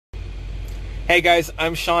Hey guys,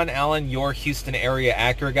 I'm SAllan, your Houston area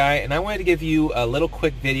Acura guy, and I wanted to give you a little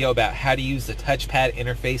quick video about how to use the touchpad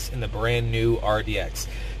interface in the brand new RDX.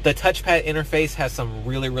 The touchpad interface has some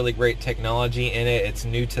really great technology in it. It's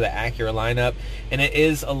new to the Acura lineup, and it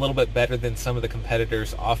is a little bit better than some of the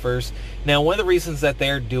competitors' offers. Now, one of the reasons that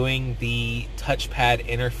they're doing the touchpad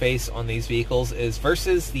interface on these vehicles is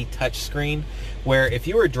versus the touch screen, where if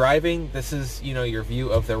you were driving, this is, your view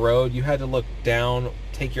of the road, you had to look down,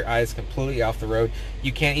 take your eyes completely off the road.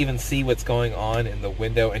 You can't even see what's going on in the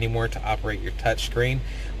window anymore to operate your touch screen.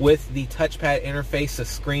 With the touchpad interface, the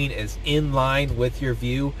screen is in line with your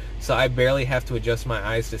view, so I barely have to adjust my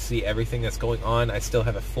eyes to see everything that's going on. I still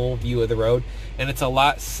have a full view of the road, and it's a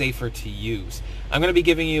lot safer to use. I'm going to be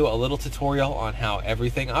giving you a little tutorial on how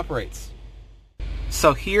everything operates.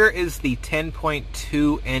 So here is the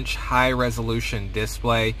 10.2 inch high resolution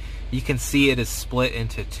display. You can see it is split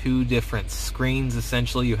into two different screens.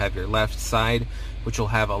 Essentially, you have your left side, which will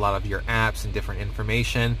have a lot of your apps and different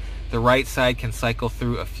information. The right side can cycle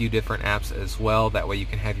through a few different apps as well. That way you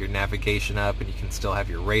can have your navigation up and you can still have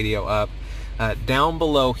your radio up. Down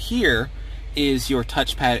below here is your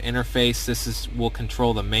touchpad interface. This will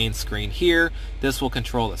control the main screen here. This will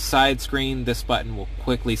control the side screen. This button will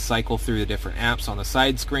quickly cycle through the different apps on the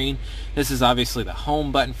side screen. This is obviously the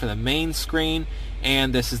home button for the main screen,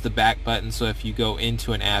 and this is the back button, so if you go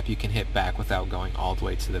into an app you can hit back without going all the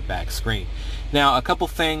way to the back screen. Now, a couple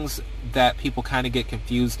things that people kind of get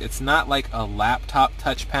confused. It's not like a laptop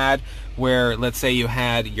touchpad where, let's say you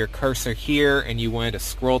had your cursor here and you wanted to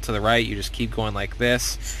scroll to the right, you just keep going like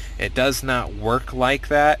this. It does not work like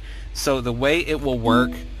that. So the way it will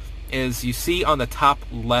work is, you see on the top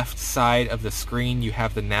left side of the screen you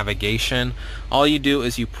have the navigation. All you do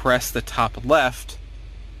is you press the top left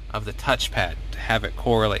of the touchpad to have it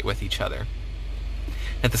correlate with each other.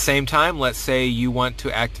 At the same time, let's say you want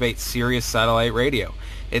to activate Sirius satellite radio.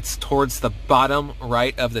 It's towards the bottom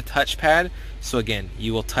right of the touchpad, so again,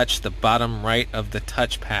 you will touch the bottom right of the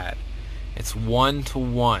touchpad. It's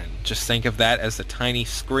 1-to-1. Just think of that as the tiny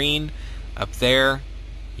screen up there.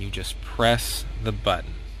 You just press the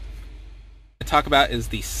button. What I talk about is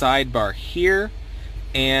the sidebar here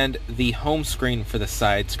and the home screen for the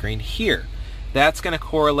side screen here. That's going to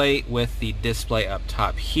correlate with the display up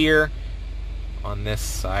top here on this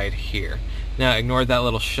side here. Now, ignore that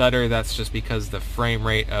little shutter. That's just because the frame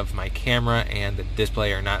rate of my camera and the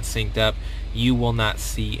display are not synced up. You will not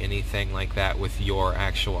see anything like that with your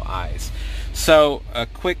actual eyes. So a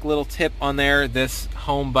quick little tip on there, this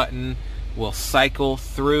home button will cycle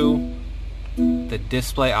through the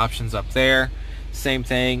display options up there. Same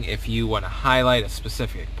thing if you want to highlight a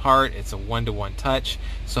specific part, it's a 1-to-1 touch.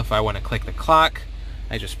 So if I want to click the clock,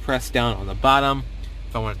 I just press down on the bottom.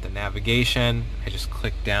 If I want the navigation, I just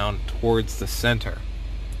click down towards the center.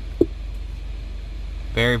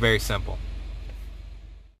 Very simple.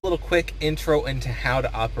 A little quick intro into how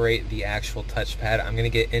to operate the actual touchpad. I'm going to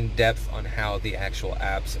get in depth on how the actual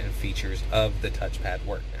apps and features of the touchpad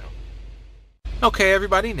work now. Okay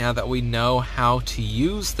everybody, now that we know how to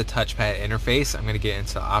use the touchpad interface, I'm going to get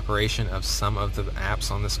into the operation of some of the apps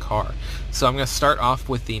on this car. So I'm going to start off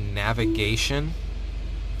with the navigation.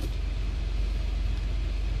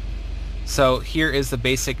 So here is the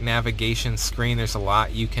basic navigation screen. There's a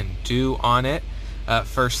lot you can do on it.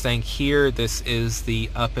 First thing here, this is the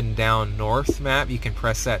up and down north map. You can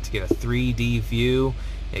press that to get a 3D view.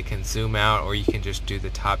 It can zoom out, or you can just do the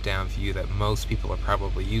top down view that most people are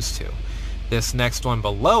probably used to. This next one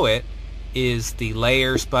below it is the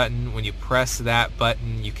layers button. When you press that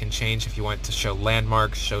button, you can change if you want to show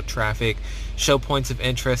landmarks, show traffic, show points of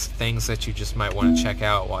interest, things that you just might want to check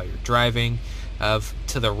out while you're driving.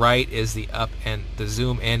 To the right is the up and the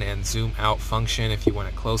zoom in and zoom out function if you want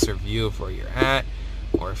a closer view of where you're at,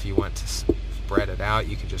 or if you want to spread it out,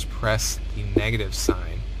 you can just press the negative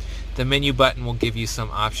sign. The menu button will give you some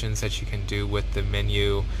options that you can do with the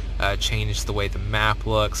menu, change the way the map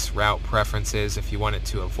looks, route preferences, if you want it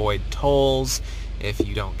to avoid tolls. If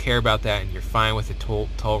you don't care about that and you're fine with the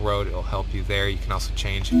toll road, it'll help you there. You can also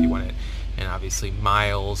change if you want it, and obviously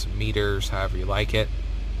miles, meters, however you like it.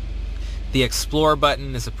 The Explore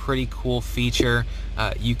button is a pretty cool feature.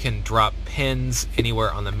 You can drop pins anywhere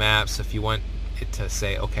on the map, so if you want it to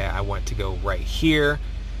say, okay, I want to go right here,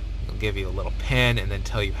 it'll give you a little pin and then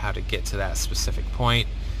tell you how to get to that specific point.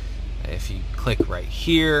 If you click right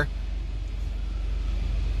here,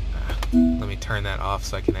 let me turn that off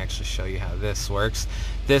so I can actually show you how this works.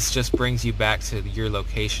 This just brings you back to your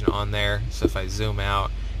location on there. So if I zoom out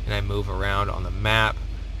and I move around on the map,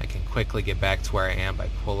 I can quickly get back to where I am by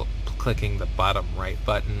clicking the bottom right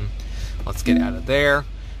button. Let's get out of there.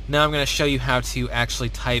 Now I'm going to show you how to actually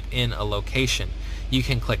type in a location. You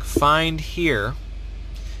can click Find here.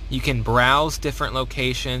 You can browse different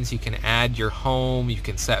locations. You can add your home. You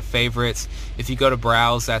can set favorites. If you go to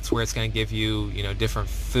browse, that's where it's going to give you, different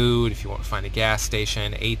food. If you want to find a gas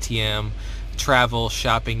station, ATM, travel,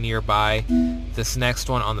 shopping nearby. This next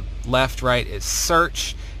one on the left, right is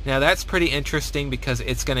search. Now that's pretty interesting because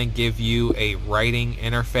it's going to give you a writing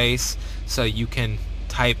interface. So you can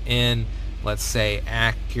type in, let's say,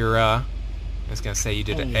 Acura. It's going to say you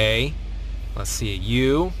did an A. Let's see, a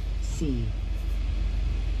U. C.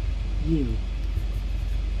 U.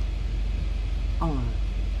 R.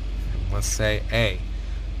 Let's say A.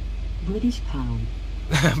 British pound.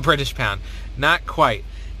 British pound. Not quite.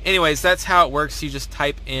 Anyways, that's how it works. You just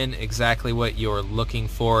type in exactly what you're looking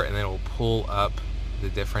for, and then it will pull up the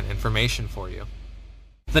different information for you.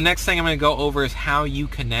 The next thing I'm going to go over is how you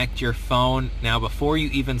connect your phone. Now, before you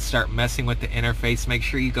even start messing with the interface, make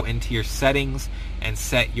sure you go into your settings and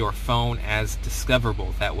set your phone as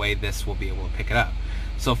discoverable. That way this will be able to pick it up.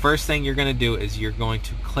 So first thing you're going to do is you're going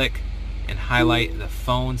to click and highlight the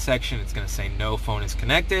phone section. It's going to say no phone is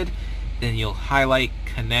connected. Then you'll highlight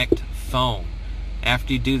connect phone.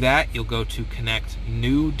 After you do that, you'll go to connect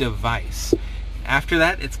new device. After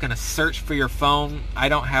that, it's going to search for your phone. I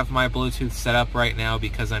don't have my Bluetooth set up right now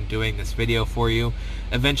because I'm doing this video for you.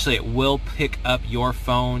 Eventually it will pick up your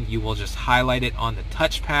phone. You will just highlight it on the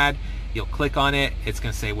touchpad. You'll click on it. It's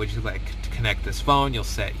going to say, would you like to connect this phone? You'll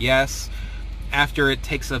set yes. After it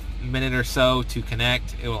takes a minute or so to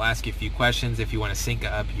connect, it will ask you a few questions if you want to sync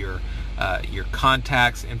up your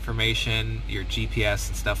contacts information, your GPS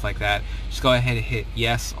and stuff like that. Just go ahead and hit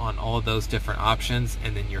yes on all of those different options,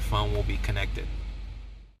 and then your phone will be connected.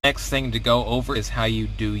 Next thing to go over is how you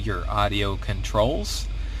do your audio controls.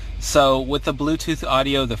 So with the Bluetooth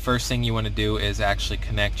audio, the first thing you want to do is actually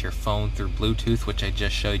connect your phone through Bluetooth, which I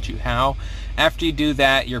just showed you how. After you do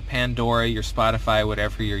that, your Pandora, your Spotify,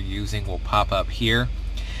 whatever you're using will pop up here.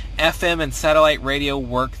 FM and satellite radio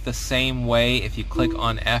work the same way. If you click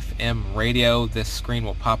on FM radio, this screen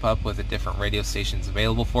will pop up with the different radio stations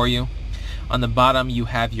available for you. On the bottom, you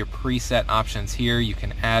have your preset options here. You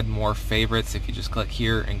can add more favorites if you just click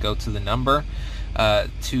here and go to the number.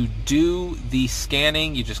 To do the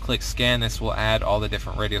scanning, you just click scan. This will add all the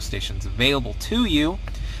different radio stations available to you.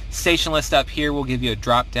 Station list up here will give you a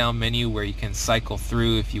drop down menu where you can cycle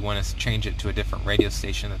through if you want to change it to a different radio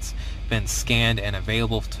station that's been scanned and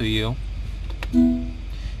available to you.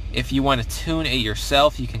 If you want to tune it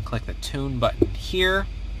yourself, you can click the tune button here.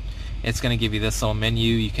 It's going to give you this little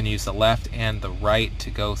menu. You can use the left and the right to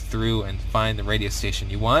go through and find the radio station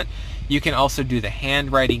you want. You can also do the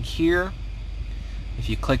handwriting here. If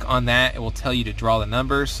you click on that, it will tell you to draw the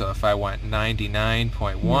numbers. So if I want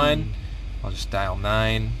 99.1, I'll just dial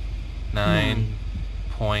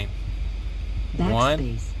 99.1.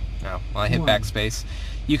 Backspace. No, well, I hit backspace.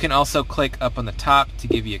 You can also click up on the top to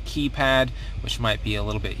give you a keypad, which might be a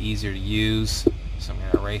little bit easier to use. So I'm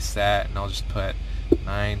going to erase that, and I'll just put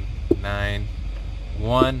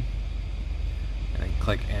 991, and then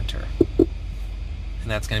click enter. And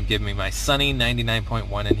that's going to give me my sunny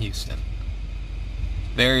 99.1 in Houston.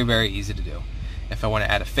 Very, very easy to do. If I want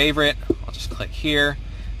to add a favorite, I'll just click here.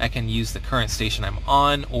 I can use the current station I'm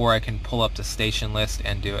on, or I can pull up the station list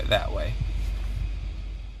and do it that way.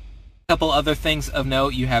 A couple other things of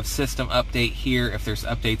note: you have system update here. If there's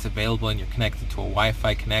updates available and you're connected to a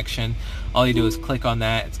Wi-Fi connection, all you do is click on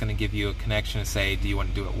that. It's going to give you a connection to say, do you want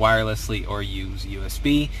to do it wirelessly or use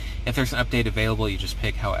USB? If there's an update available, you just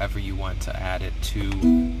pick however you want to add it to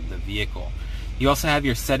the vehicle. You also have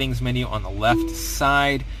your settings menu on the left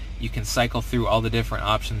side. You can cycle through all the different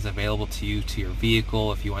options available to you to your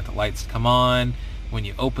vehicle. If you want the lights to come on when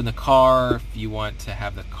you open the car, if you want to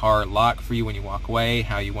have the car lock for you when you walk away,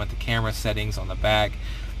 how you want the camera settings on the back,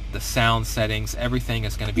 the sound settings, everything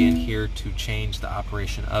is going to be in here to change the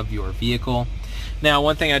operation of your vehicle. Now,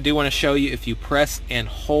 one thing I do want to show you, if you press and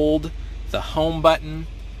hold the home button,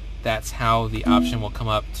 that's how the option will come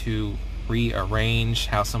up to rearrange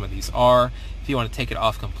how some of these are. If you want to take it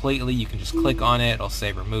off completely, you can just click on it. It'll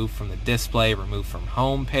say remove from the display, remove from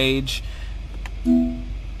home page.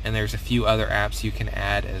 And there's a few other apps you can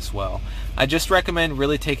add as well. I just recommend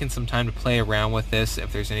really taking some time to play around with this.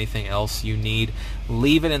 If there's anything else you need,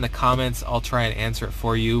 leave it in the comments. I'll try and answer it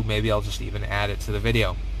for you. Maybe I'll just even add it to the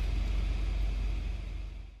video.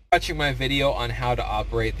 Watching my video on how to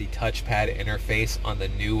operate the touchpad interface on the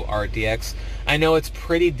new RDX. I know it's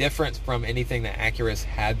pretty different from anything that Acura's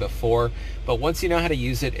had before, but once you know how to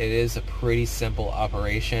use it, it is a pretty simple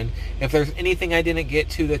operation. If there's anything I didn't get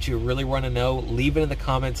to that you really want to know, leave it in the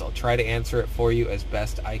comments. I'll try to answer it for you as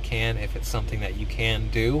best I can if it's something that you can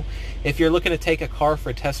do. If you're looking to take a car for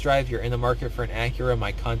a test drive, you're in the market for an Acura,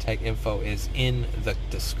 my contact info is in the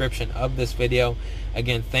description of this video.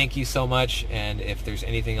 Again, thank you so much, and if there's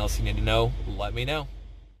anything else you need to know, let me know.